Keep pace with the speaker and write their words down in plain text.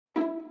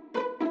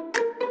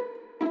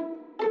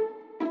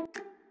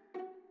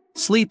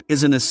sleep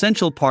is an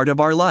essential part of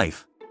our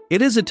life.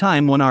 It is a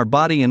time when our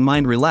body and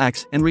mind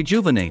relax and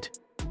rejuvenate.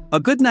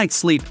 A good night's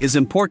sleep is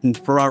important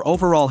for our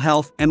overall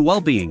health and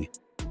well-being.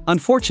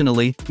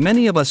 Unfortunately,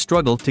 many of us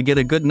struggle to get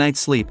a good night's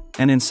sleep,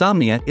 and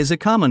insomnia is a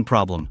common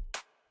problem.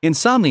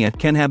 Insomnia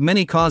can have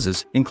many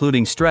causes,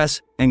 including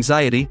stress,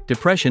 anxiety,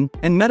 depression,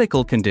 and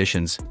medical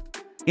conditions.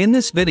 In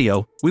this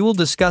video, we will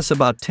discuss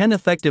about 10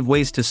 effective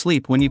ways to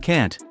sleep when you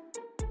can't.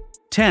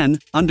 10.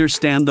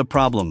 Understand the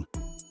problem.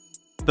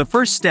 The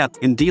first step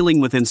in dealing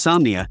with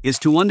insomnia is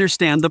to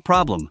understand the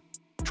problem.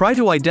 Try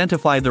to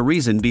identify the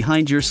reason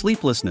behind your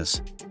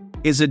sleeplessness.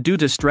 Is it due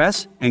to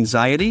stress,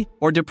 anxiety,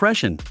 or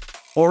depression?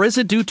 Or is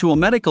it due to a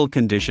medical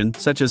condition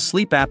such as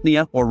sleep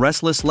apnea or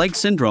restless leg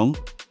syndrome?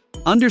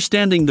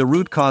 Understanding the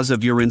root cause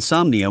of your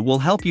insomnia will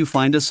help you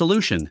find a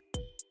solution.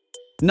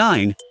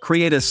 9.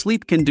 Create a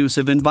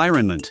sleep-conducive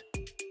environment.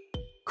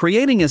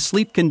 Creating a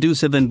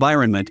sleep-conducive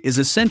environment is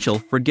essential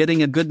for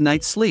getting a good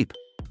night's sleep.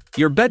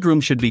 Your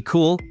bedroom should be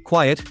cool,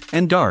 quiet,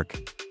 and dark.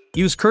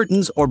 Use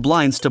curtains or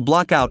blinds to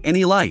block out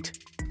any light.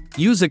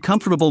 Use a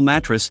comfortable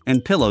mattress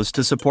and pillows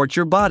to support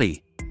your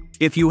body.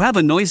 If you have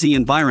a noisy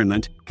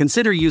environment,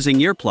 consider using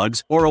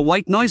earplugs or a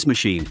white noise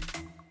machine.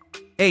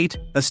 8.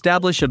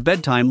 Establish a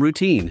bedtime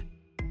routine.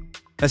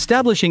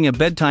 Establishing a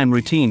bedtime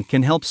routine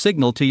can help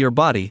signal to your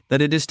body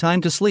that it is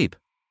time to sleep.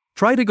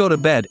 Try to go to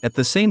bed at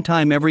the same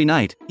time every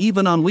night,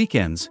 even on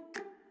weekends.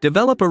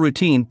 Develop a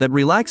routine that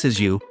relaxes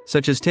you,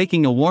 such as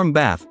taking a warm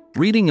bath,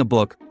 reading a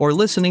book, or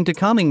listening to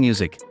calming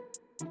music.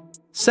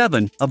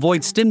 7.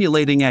 Avoid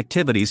stimulating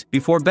activities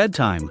before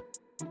bedtime.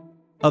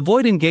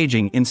 Avoid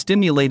engaging in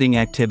stimulating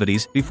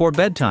activities before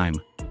bedtime.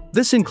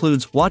 This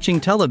includes watching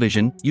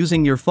television,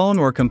 using your phone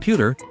or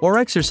computer, or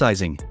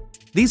exercising.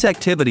 These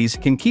activities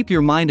can keep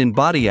your mind and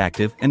body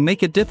active and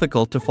make it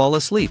difficult to fall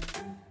asleep.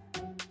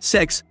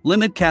 6.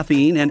 Limit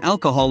caffeine and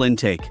alcohol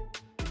intake.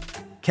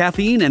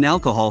 Caffeine and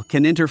alcohol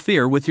can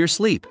interfere with your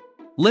sleep.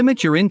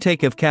 Limit your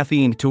intake of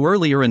caffeine to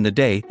earlier in the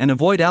day and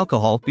avoid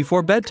alcohol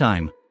before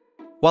bedtime.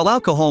 While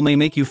alcohol may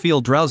make you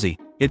feel drowsy,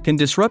 it can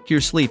disrupt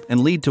your sleep and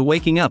lead to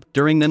waking up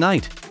during the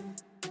night.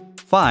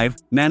 5.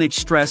 Manage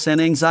stress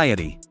and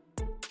anxiety.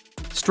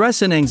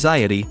 Stress and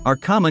anxiety are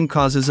common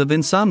causes of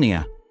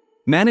insomnia.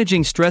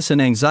 Managing stress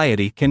and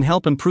anxiety can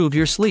help improve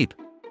your sleep.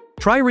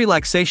 Try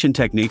relaxation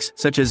techniques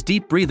such as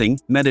deep breathing,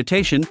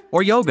 meditation,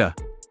 or yoga.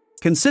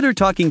 Consider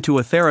talking to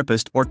a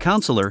therapist or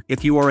counselor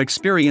if you are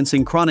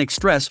experiencing chronic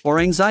stress or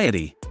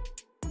anxiety.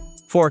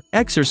 4.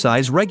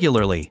 Exercise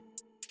regularly.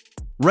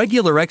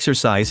 Regular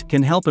exercise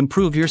can help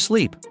improve your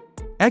sleep.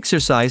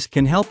 Exercise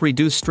can help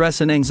reduce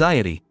stress and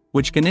anxiety,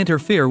 which can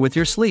interfere with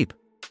your sleep.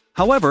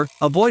 However,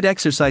 avoid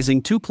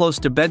exercising too close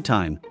to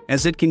bedtime,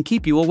 as it can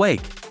keep you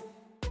awake.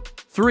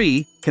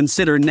 3.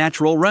 Consider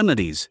natural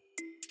remedies.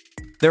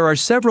 There are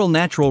several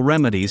natural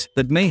remedies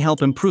that may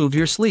help improve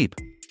your sleep.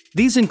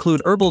 These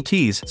include herbal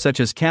teas such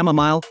as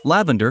chamomile,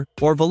 lavender,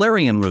 or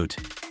valerian root.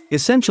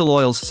 Essential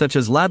oils such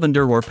as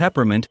lavender or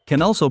peppermint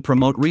can also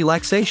promote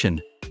relaxation.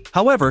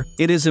 However,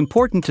 it is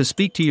important to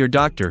speak to your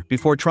doctor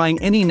before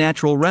trying any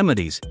natural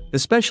remedies,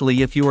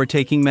 especially if you are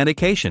taking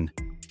medication.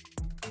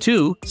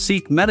 2.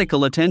 Seek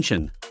medical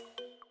attention.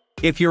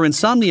 If your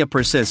insomnia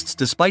persists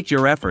despite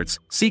your efforts,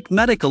 seek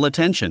medical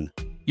attention.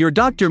 Your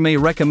doctor may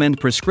recommend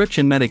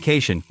prescription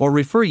medication or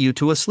refer you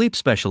to a sleep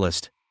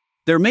specialist.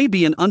 There may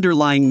be an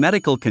underlying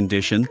medical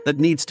condition that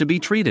needs to be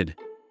treated.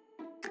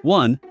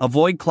 1.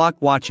 Avoid clock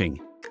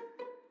watching.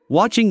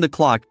 Watching the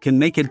clock can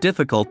make it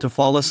difficult to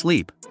fall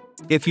asleep.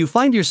 If you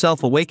find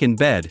yourself awake in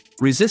bed,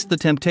 resist the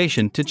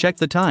temptation to check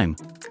the time.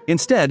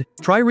 Instead,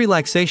 try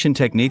relaxation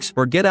techniques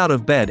or get out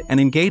of bed and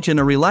engage in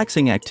a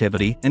relaxing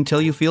activity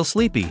until you feel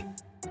sleepy.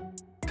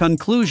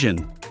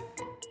 Conclusion.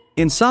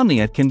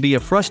 Insomnia can be a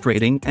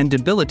frustrating and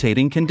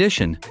debilitating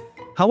condition.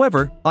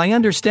 However, by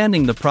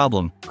understanding the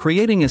problem,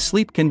 creating a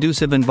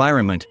sleep-conducive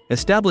environment,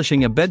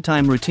 establishing a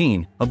bedtime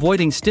routine,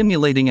 avoiding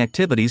stimulating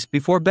activities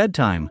before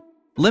bedtime,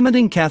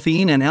 limiting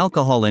caffeine and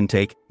alcohol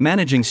intake,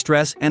 managing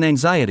stress and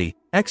anxiety,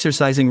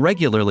 exercising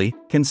regularly,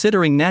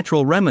 considering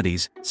natural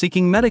remedies,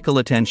 seeking medical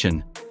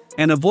attention,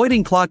 and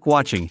avoiding clock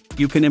watching,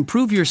 you can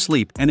improve your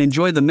sleep and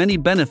enjoy the many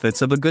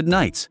benefits of a good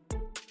night's